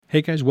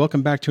Hey guys,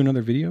 welcome back to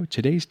another video.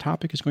 Today's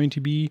topic is going to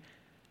be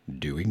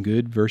doing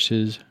good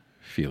versus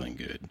feeling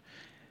good.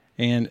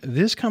 And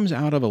this comes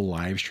out of a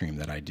live stream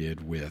that I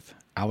did with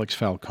Alex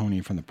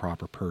Falcone from The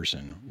Proper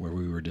Person, where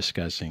we were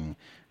discussing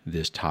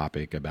this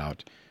topic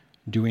about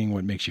doing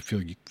what makes you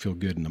feel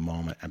good in the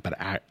moment, but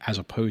as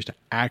opposed to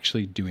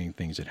actually doing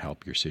things that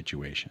help your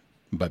situation.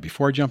 But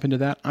before I jump into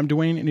that, I'm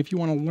Dwayne, and if you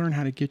want to learn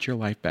how to get your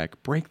life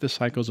back, break the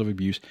cycles of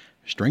abuse,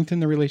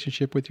 strengthen the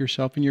relationship with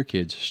yourself and your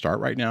kids, start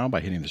right now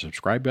by hitting the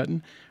subscribe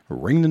button,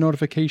 ring the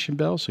notification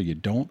bell so you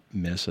don't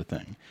miss a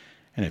thing.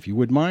 And if you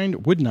would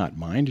not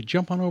mind,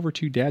 jump on over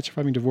to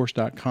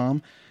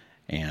dadsurvivingdivorce.com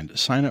and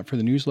sign up for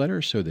the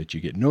newsletter so that you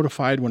get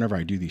notified whenever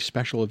I do these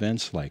special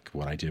events like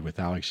what I did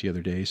with Alex the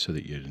other day, so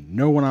that you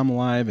know when I'm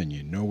live and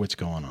you know what's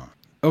going on.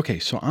 Okay,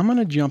 so I'm going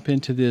to jump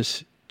into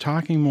this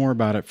talking more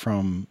about it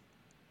from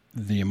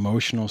the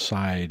emotional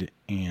side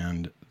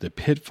and the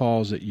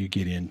pitfalls that you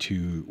get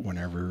into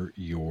whenever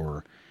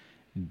you're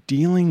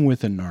dealing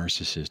with a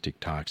narcissistic,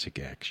 toxic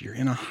ex. You're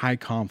in a high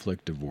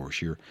conflict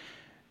divorce.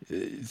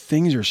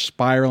 Things are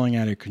spiraling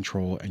out of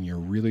control, and you're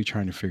really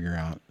trying to figure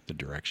out the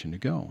direction to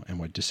go and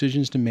what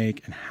decisions to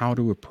make and how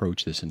to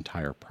approach this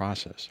entire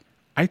process.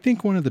 I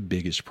think one of the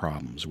biggest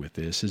problems with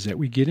this is that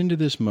we get into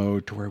this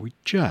mode to where we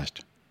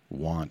just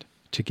want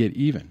to get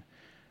even.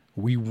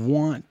 We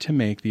want to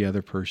make the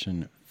other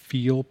person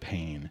feel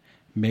pain,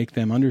 make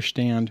them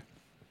understand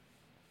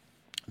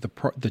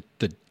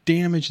the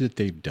damage that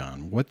they've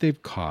done, what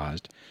they've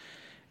caused,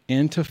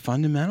 and to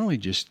fundamentally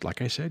just,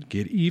 like I said,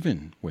 get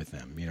even with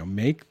them.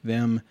 Make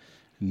them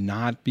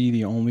not be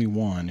the only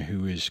one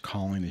who is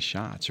calling the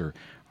shots or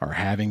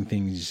having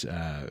things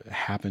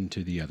happen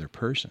to the other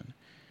person.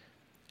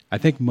 I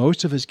think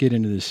most of us get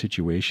into this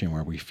situation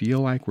where we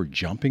feel like we're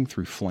jumping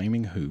through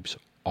flaming hoops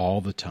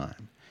all the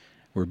time.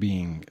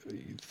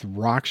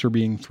 Rocks are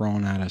being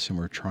thrown at us, and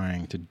we're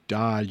trying to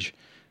dodge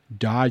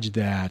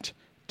that,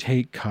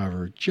 take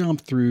cover,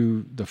 jump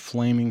through the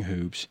flaming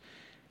hoops,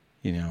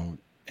 and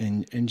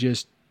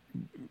just,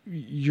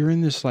 you're in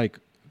this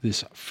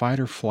fight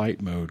or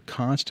flight mode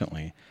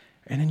constantly.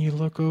 And then you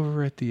look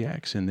over at the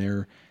ex and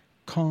they're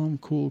calm,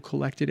 cool,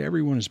 collected.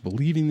 Everyone is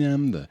believing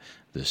them.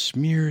 The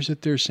smears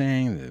that they're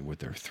saying, what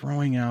they're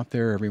throwing out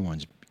there,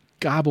 everyone's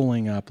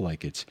gobbling up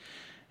like it's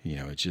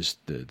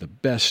just the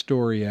best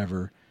story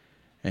ever.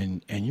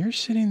 And you're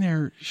sitting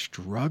there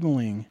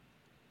struggling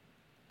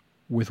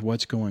with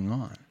what's going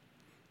on.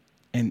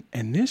 And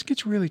this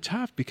gets really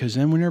tough, because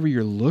then whenever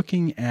you're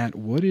looking at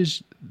what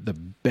is the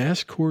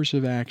best course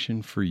of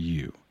action for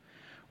you,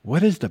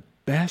 what is the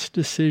best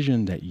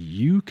decision that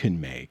you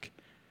can make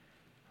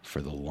for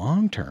the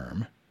long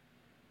term,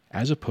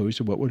 as opposed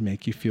to what would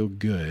make you feel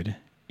good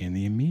in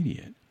the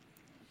immediate.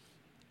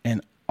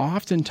 And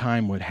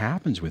oftentimes what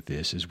happens with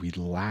this is we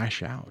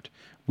lash out.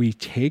 We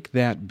take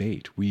that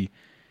bait. We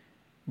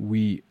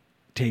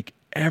take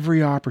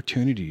every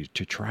opportunity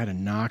to try to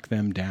knock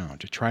them down,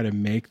 to try to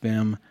make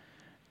them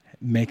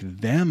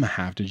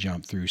have to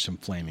jump through some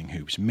flaming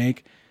hoops,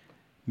 make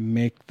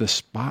the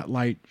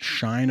spotlight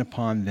shine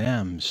upon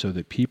them so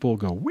that people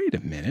go, wait a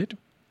minute,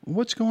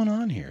 what's going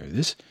on here?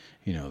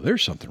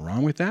 There's something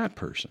wrong with that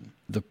person.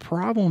 The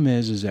problem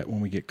is that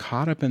when we get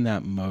caught up in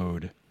that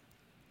mode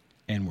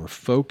and we're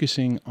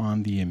focusing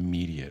on the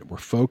immediate, we're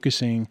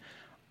focusing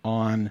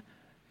on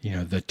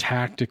the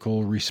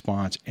tactical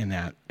response in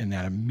that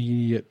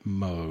immediate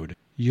mode,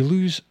 you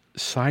lose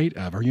sight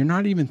of, or you're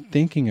not even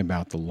thinking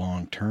about the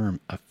long-term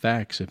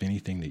effects of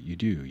anything that you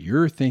do.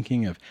 You're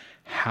thinking of,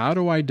 how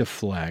do I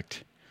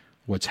deflect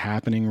what's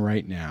happening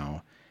right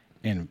now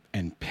and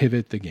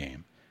pivot the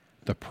game?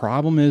 The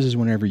problem is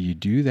whenever you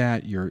do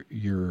that,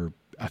 you're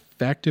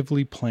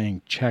effectively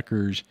playing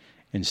checkers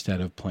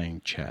instead of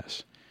playing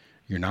chess.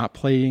 You're not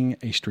playing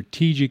a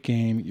strategic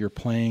game. You're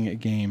playing a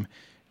game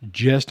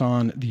just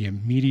on the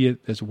immediate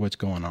as what's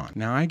going on.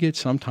 Now, I get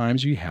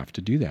sometimes you have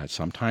to do that.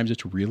 Sometimes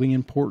it's really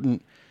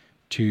important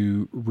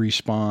to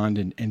respond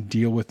and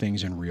deal with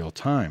things in real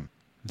time.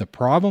 The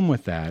problem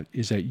with that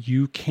is that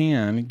you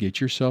can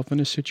get yourself in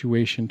a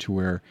situation to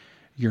where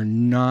you're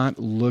not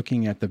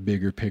looking at the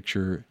bigger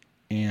picture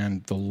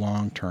and the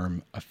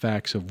long-term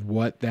effects of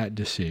what that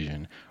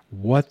decision,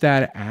 what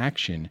that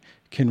action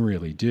can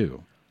really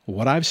do.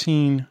 What I've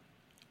seen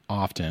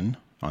often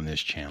on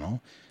this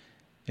channel,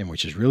 and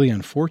which is really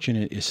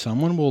unfortunate, is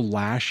someone will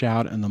lash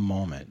out in the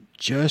moment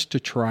just to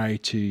try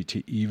to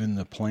even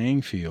the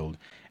playing field,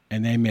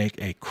 and they make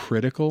a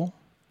critical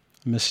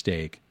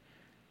mistake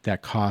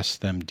that costs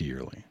them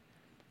dearly.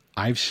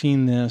 I've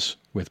seen this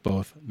with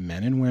both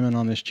men and women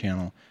on this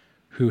channel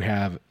who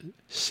have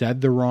said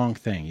the wrong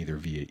thing, either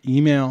via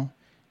email,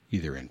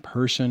 either in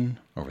person,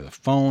 over the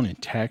phone, in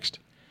text,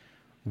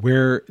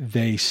 where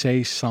they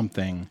say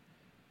something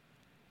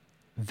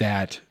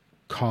that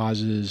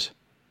causes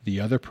the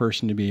other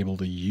person to be able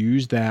to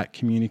use that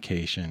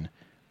communication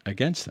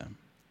against them.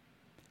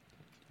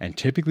 And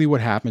typically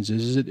what happens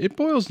is it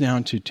boils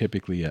down to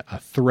typically a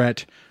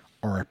threat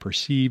or a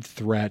perceived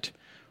threat,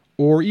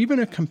 or even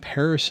a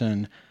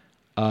comparison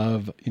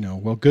of,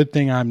 well, good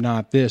thing I'm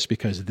not this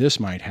because this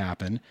might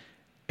happen.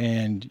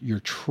 and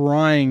you're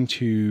trying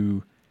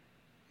to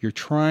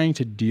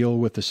deal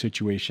with the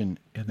situation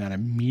in that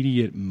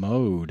immediate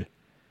mode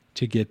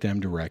to get them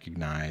to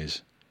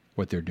recognize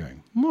what they're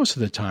doing. Most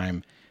of the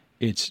time,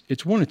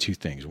 it's one of two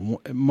things.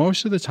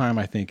 Most of the time,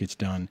 I think it's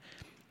done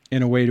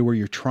in a way to where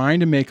you're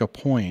trying to make a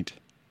point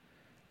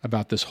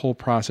about this whole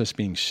process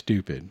being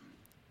stupid.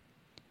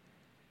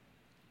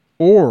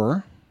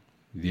 Or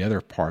the other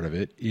part of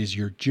it is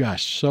you're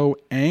just so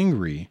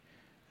angry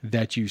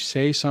that you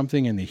say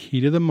something in the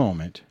heat of the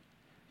moment,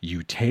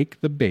 you take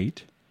the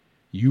bait,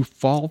 you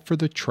fall for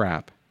the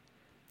trap,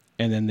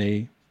 and then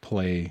they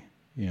play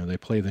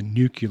the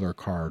nuclear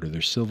card or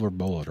their silver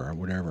bullet or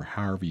whatever,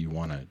 however you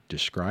want to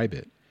describe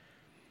it.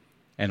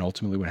 And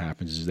ultimately what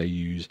happens is they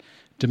use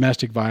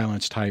domestic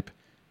violence type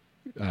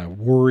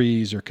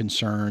worries or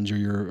concerns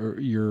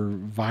or your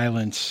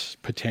violence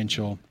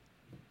potential,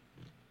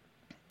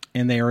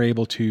 and they are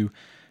able to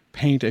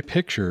paint a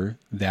picture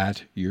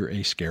that you're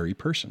a scary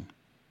person.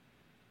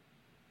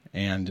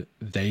 And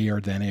they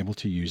are then able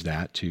to use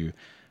that to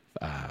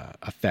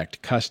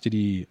affect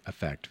custody,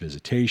 affect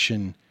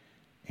visitation,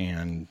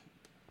 and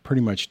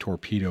pretty much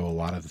torpedo a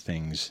lot of the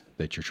things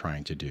that you're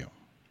trying to do.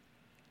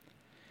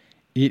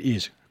 It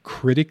is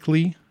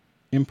critically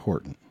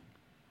important.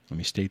 Let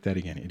me state that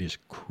again. It is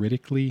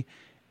critically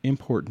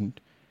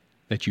important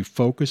that you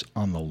focus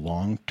on the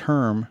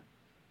long-term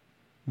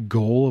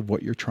goal of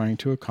what you're trying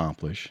to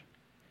accomplish,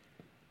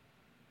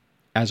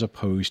 as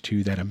opposed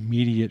to that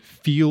immediate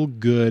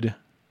feel-good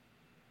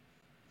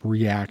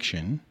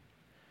reaction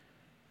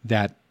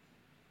that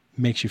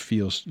makes you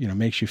feel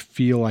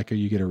like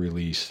you get a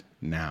release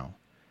now.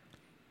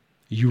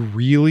 You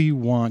really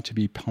want to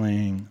be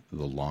playing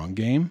the long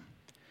game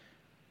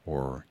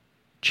or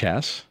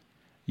chess.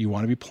 You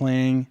want to be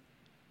playing,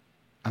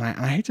 and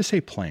I hate to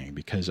say playing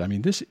because I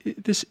mean this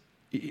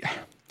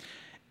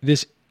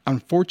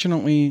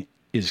unfortunately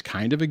is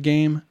kind of a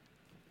game.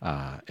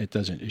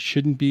 It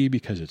shouldn't be,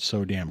 because it's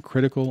so damn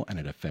critical, and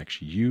it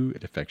affects you,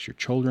 it affects your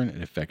children,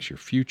 it affects your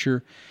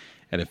future,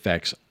 it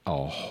affects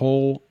a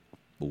whole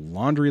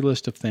laundry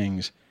list of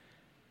things.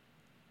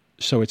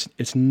 So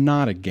it's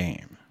not a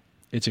game.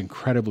 It's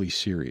incredibly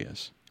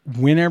serious.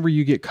 Whenever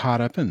you get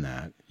caught up in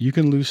that, you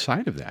can lose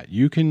sight of that.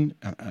 You can,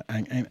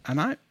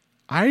 and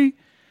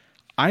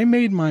I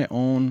made my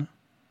own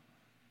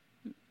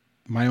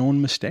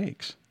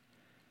mistakes.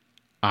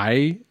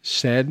 I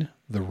said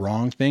the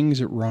wrong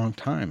things at wrong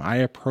time. I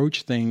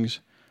approached things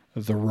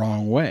the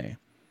wrong way.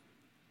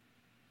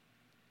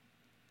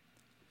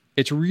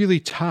 It's really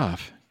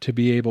tough to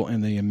be able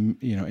in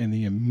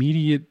the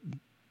immediate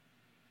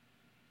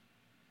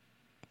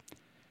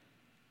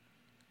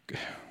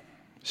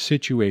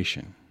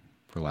situation,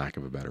 for lack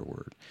of a better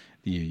word,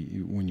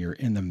 when you're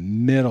in the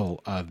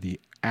middle of the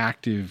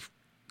active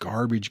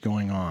garbage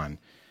going on,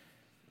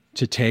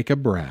 to take a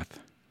breath,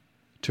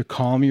 to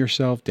calm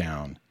yourself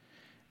down,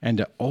 and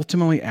to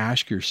ultimately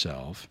ask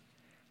yourself,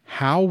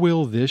 how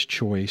will this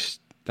choice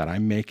that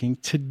I'm making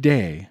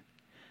today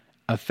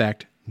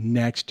affect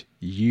next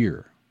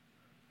year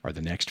or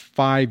the next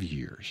 5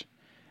 years?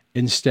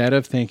 Instead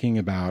of thinking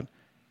about,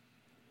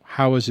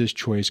 how is this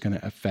choice going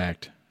to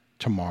affect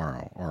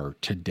tomorrow or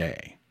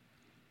today?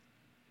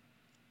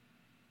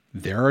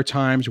 There are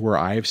times where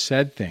I've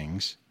said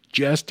things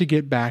just to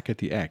get back at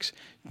the ex,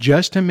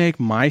 just to make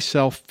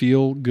myself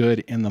feel good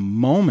in the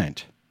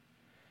moment,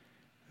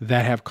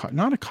 that have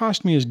not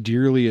cost me as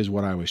dearly as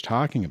what I was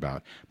talking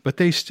about, but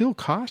they still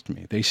cost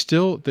me. There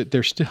still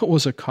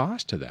was a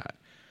cost to that.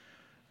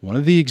 One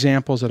of the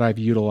examples that I've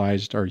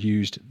utilized or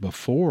used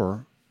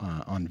before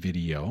on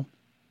video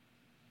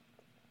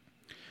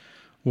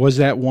was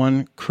that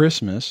one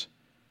Christmas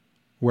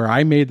where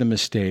I made the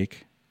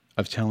mistake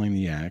of telling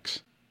the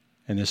ex,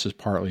 and this is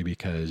partly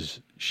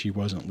because she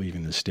wasn't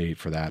leaving the state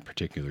for that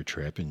particular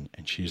trip, and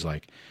she's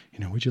like,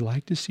 would you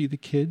like to see the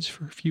kids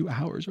for a few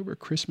hours over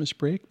Christmas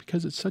break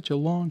because it's such a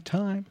long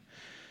time?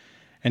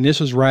 And this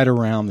was right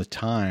around the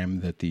time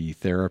that the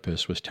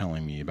therapist was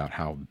telling me about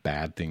how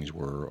bad things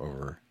were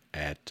over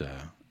at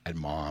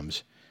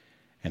Mom's,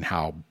 and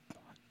how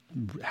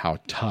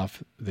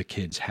tough the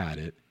kids had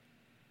it.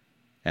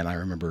 And I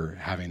remember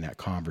having that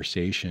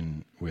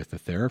conversation with the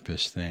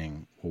therapist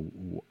saying,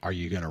 well, are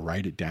you going to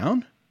write it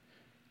down?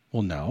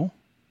 Well, no.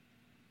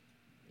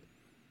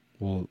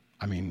 Well,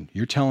 I mean,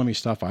 you're telling me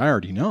stuff I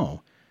already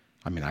know.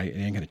 I mean, I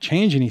ain't going to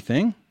change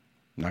anything.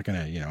 I'm not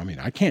going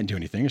to, I can't do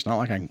anything. It's not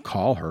like I can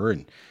call her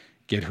and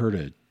get her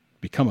to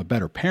become a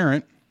better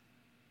parent.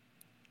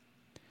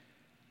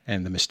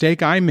 And the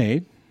mistake I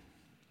made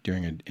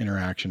during an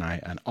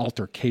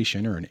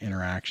altercation or an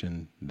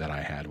interaction that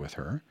I had with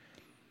her,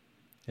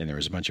 and there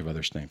was a bunch of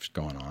other things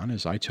going on,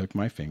 is I took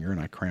my finger and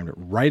I crammed it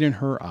right in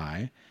her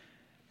eye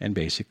and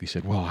basically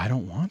said, well, I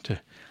don't want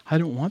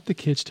the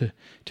kids to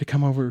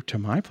come over to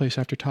my place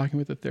after talking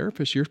with the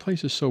therapist. Your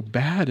place is so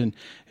bad, and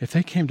if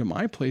they came to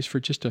my place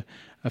for just a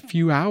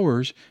few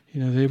hours,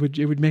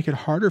 it would make it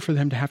harder for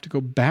them to have to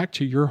go back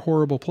to your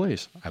horrible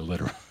place. I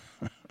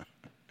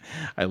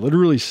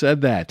literally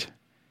said that.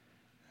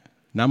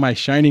 Now my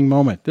shining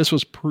moment. This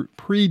was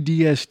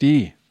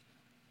pre-DSD.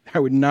 I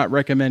would not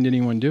recommend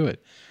anyone do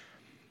it.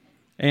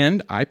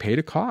 And I paid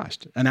a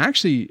cost. And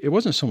actually, it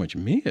wasn't so much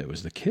me, it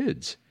was the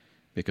kids.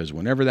 Because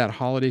whenever that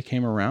holiday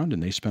came around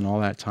and they spent all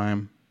that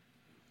time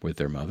with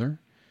their mother,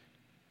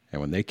 and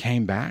when they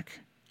came back,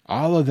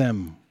 all of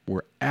them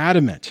were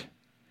adamant.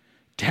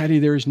 Daddy,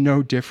 there is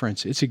no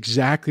difference. It's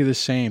exactly the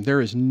same.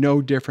 There is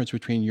no difference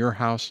between your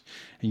house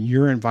and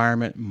your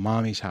environment,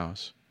 Mommy's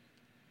house.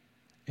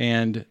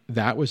 And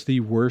that was the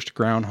worst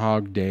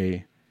Groundhog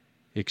Day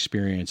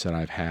experience that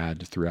I've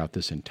had throughout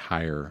this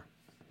entire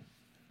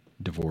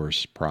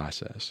divorce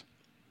process.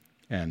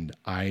 And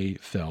I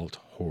felt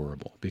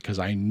horrible because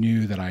I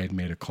knew that I had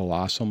made a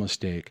colossal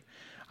mistake.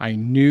 I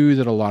knew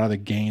that a lot of the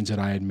gains that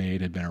I had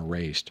made had been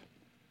erased.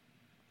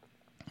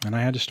 And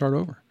I had to start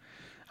over.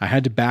 I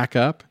had to back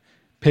up,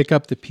 pick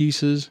up the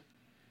pieces,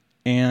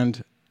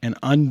 and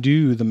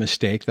undo the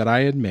mistake that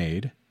I had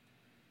made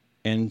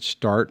and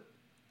start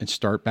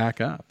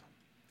back up.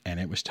 And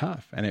it was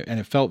tough. And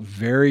it felt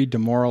very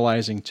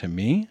demoralizing to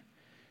me.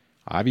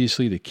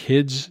 Obviously, the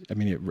kids,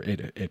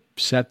 it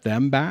set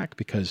them back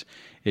because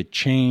it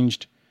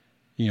changed,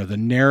 the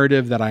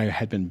narrative that I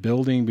had been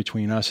building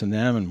between us and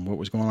them and what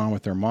was going on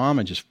with their mom,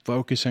 and just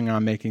focusing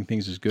on making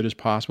things as good as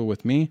possible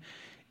with me.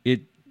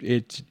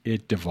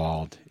 It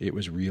devolved. It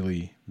was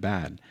really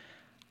bad.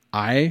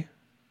 I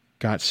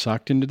got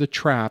sucked into the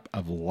trap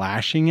of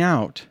lashing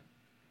out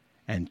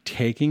and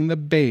taking the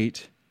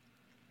bait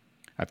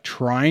of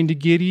trying to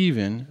get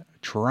even,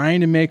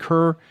 trying to make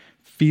her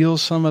feel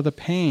some of the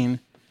pain,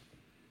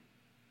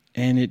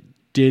 and it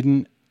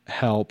didn't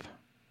help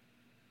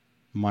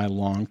my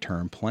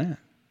long-term plan.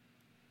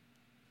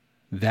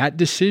 That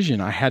decision,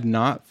 I had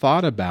not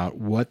thought about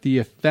what the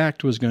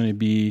effect was going to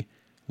be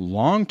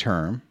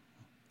long-term.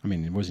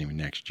 It wasn't even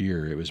next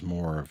year. It was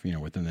more of,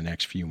 within the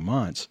next few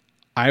months.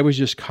 I was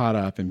just caught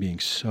up in being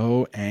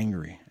so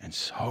angry and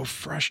so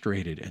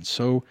frustrated and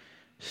so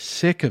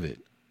sick of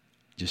it,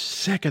 just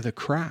sick of the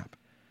crap,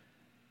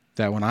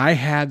 that when I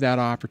had that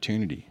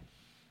opportunity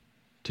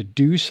to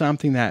do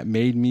something that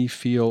made me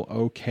feel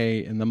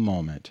okay in the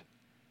moment,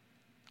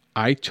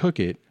 I took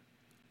it,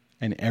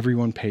 and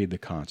everyone paid the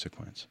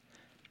consequence.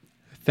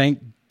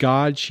 Thank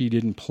God she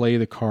didn't play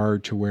the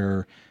card to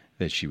where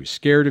that she was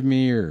scared of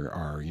me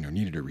or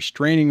needed a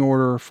restraining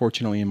order.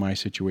 Fortunately, in my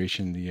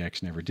situation, the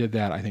ex never did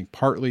that. I think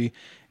partly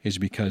is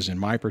because in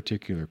my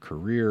particular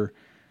career,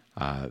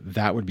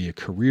 that would be a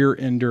career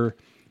ender,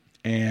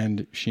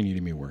 and she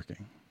needed me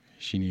working.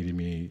 She needed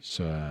me,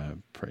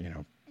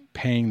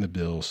 paying the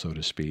bills, so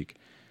to speak.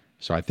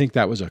 So I think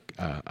that was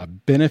a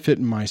benefit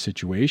in my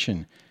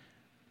situation.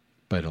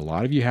 But a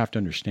lot of you have to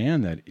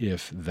understand that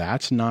if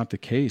that's not the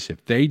case,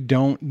 if they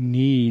don't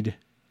need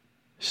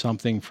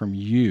something from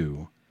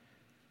you,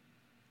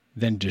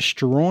 then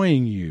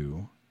destroying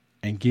you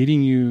and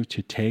getting you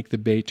to take the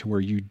bait to where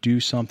you do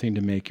something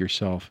to make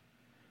yourself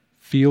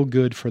feel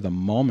good for the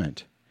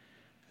moment,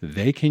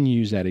 they can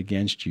use that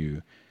against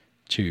you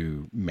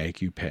to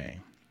make you pay.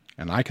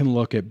 And I can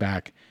look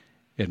back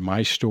at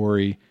my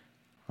story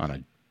on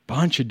a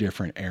bunch of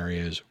different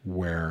areas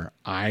where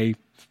I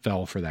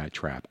fell for that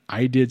trap.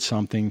 I did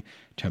something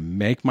to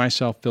make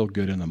myself feel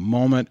good in the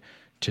moment,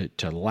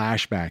 to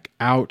lash back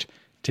out,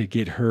 to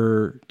get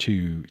her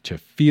to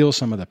feel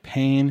some of the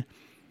pain,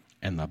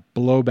 and the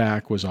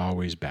blowback was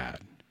always bad.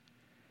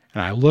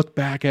 And I look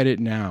back at it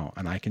now,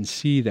 and I can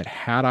see that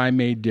had I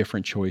made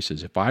different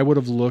choices, if I would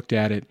have looked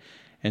at it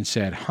and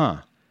said,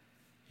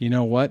 you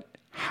know what?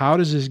 How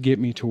does this get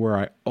me to where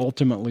I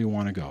ultimately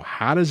want to go?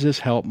 How does this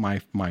help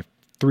my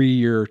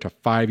 3-year to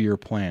 5-year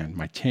plan,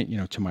 my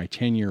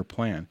 10-year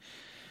plan?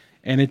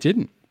 And it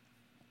didn't.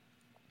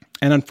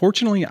 And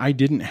unfortunately, I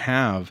didn't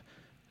have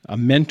a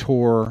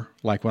mentor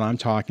like what I'm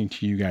talking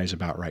to you guys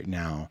about right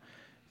now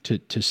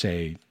to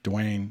say,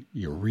 Dwayne,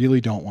 you really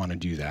don't want to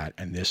do that,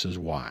 and this is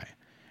why.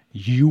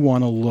 You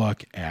want to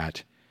look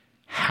at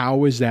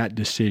how is that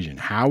decision,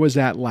 how is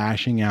that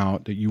lashing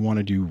out that you want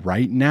to do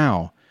right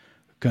now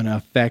going to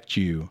affect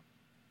you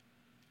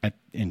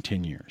in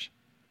 10 years?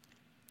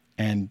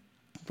 And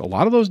a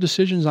lot of those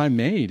decisions I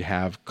made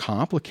have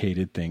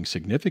complicated things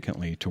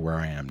significantly to where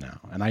I am now.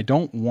 And I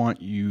don't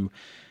want you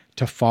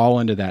to fall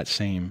into that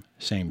same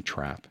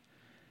trap.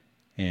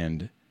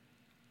 And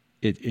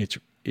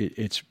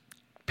it's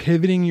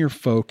pivoting your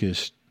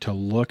focus to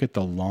look at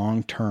the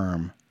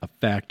long-term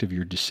effect of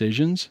your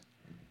decisions.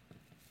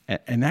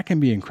 And that can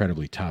be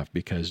incredibly tough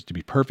because, to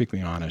be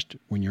perfectly honest,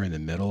 when you're in the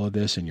middle of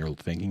this and you're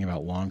thinking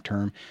about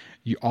long-term,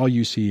 all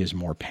you see is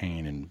more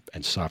pain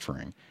and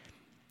suffering.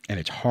 And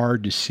it's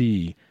hard to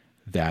see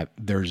that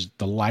there's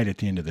the light at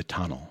the end of the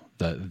tunnel,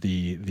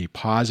 the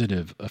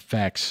positive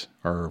effects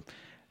or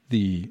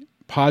the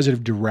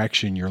positive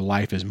direction your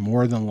life is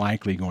more than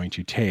likely going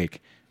to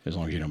take, as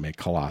long as you don't make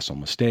colossal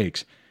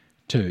mistakes,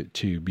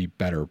 to be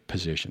better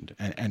positioned.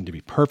 And to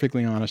be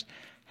perfectly honest,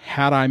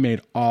 had I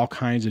made all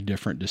kinds of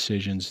different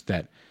decisions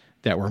that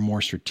were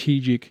more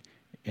strategic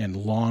and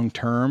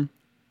long-term,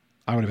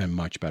 I would have been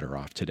much better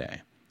off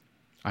today.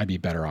 I'd be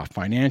better off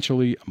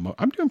financially.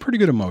 I'm doing pretty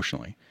good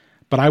emotionally.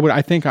 But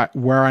I think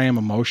where I am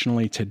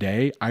emotionally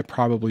today, I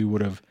probably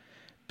would have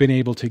been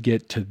able to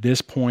get to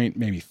this point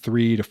maybe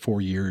 3 to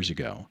 4 years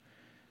ago.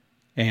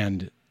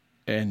 And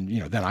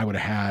then I would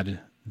have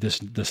had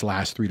this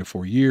last 3 to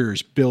 4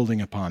 years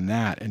building upon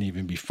that and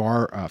even be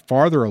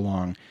farther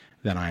along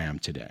than I am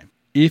today.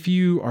 If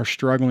you are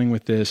struggling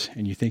with this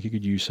and you think you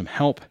could use some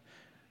help,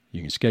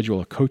 you can schedule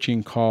a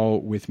coaching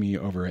call with me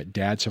over at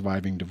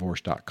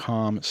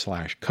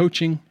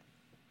dadsurvivingdivorce.com/coaching.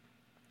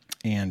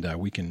 And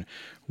we can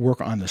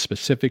work on the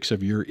specifics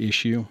of your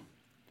issue.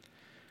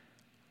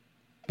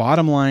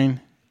 Bottom line,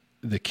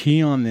 the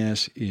key on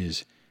this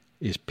is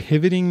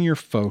pivoting your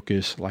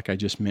focus, like I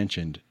just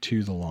mentioned,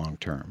 to the long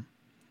term.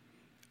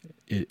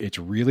 It's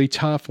really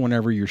tough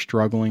whenever you're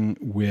struggling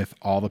with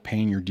all the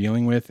pain you're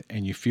dealing with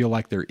and you feel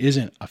like there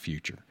isn't a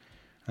future.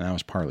 And that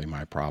was partly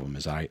my problem,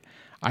 is I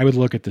would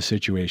look at the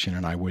situation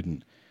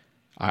and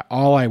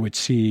all I would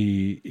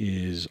see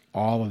is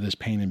all of this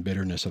pain and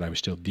bitterness that I was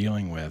still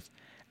dealing with,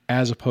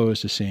 as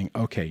opposed to seeing,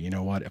 okay, you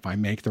know what, if I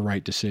make the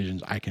right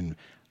decisions, I can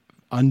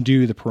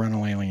undo the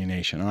parental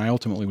alienation. And I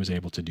ultimately was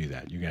able to do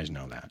that. You guys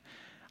know that.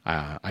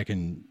 I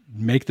can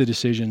make the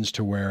decisions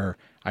to where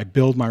I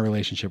build my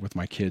relationship with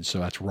my kids so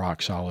that's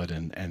rock solid,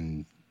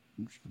 and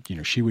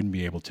she wouldn't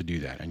be able to do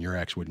that, and your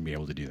ex wouldn't be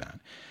able to do that.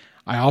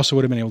 I also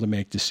would have been able to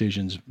make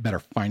decisions, better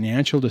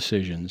financial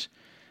decisions,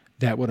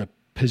 that would have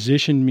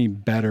positioned me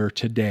better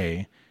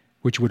today,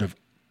 which would have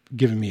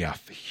given me a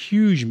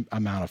huge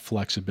amount of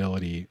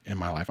flexibility in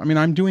my life. I mean,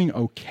 I'm doing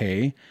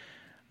okay,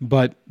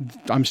 but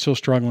I'm still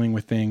struggling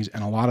with things,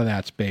 and a lot of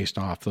that's based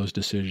off those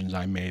decisions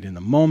I made in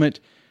the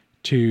moment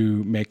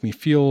to make me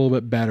feel a little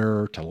bit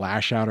better, to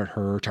lash out at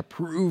her, to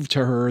prove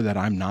to her that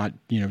I'm not,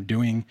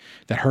 doing,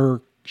 that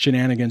her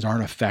shenanigans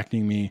aren't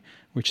affecting me,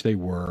 which they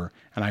were.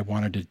 And I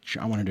wanted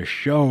to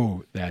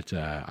show that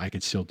I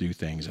could still do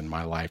things and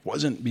my life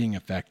wasn't being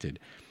affected.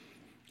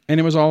 And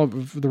it was all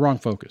the wrong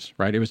focus,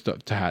 right? It was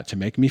to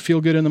make me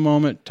feel good in the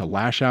moment, to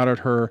lash out at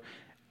her,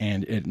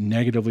 and it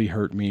negatively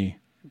hurt me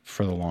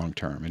for the long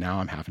term. And now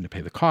I'm having to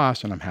pay the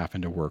cost, and I'm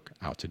having to work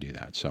out to do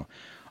that. So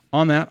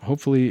on that,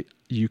 hopefully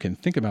you can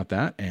think about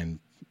that and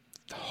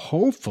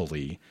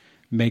hopefully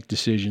make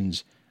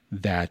decisions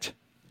that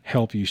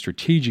help you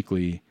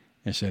strategically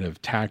instead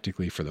of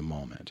tactically for the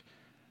moment.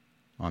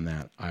 On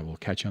that, I will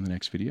catch you on the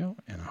next video,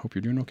 and I hope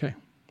you're doing okay.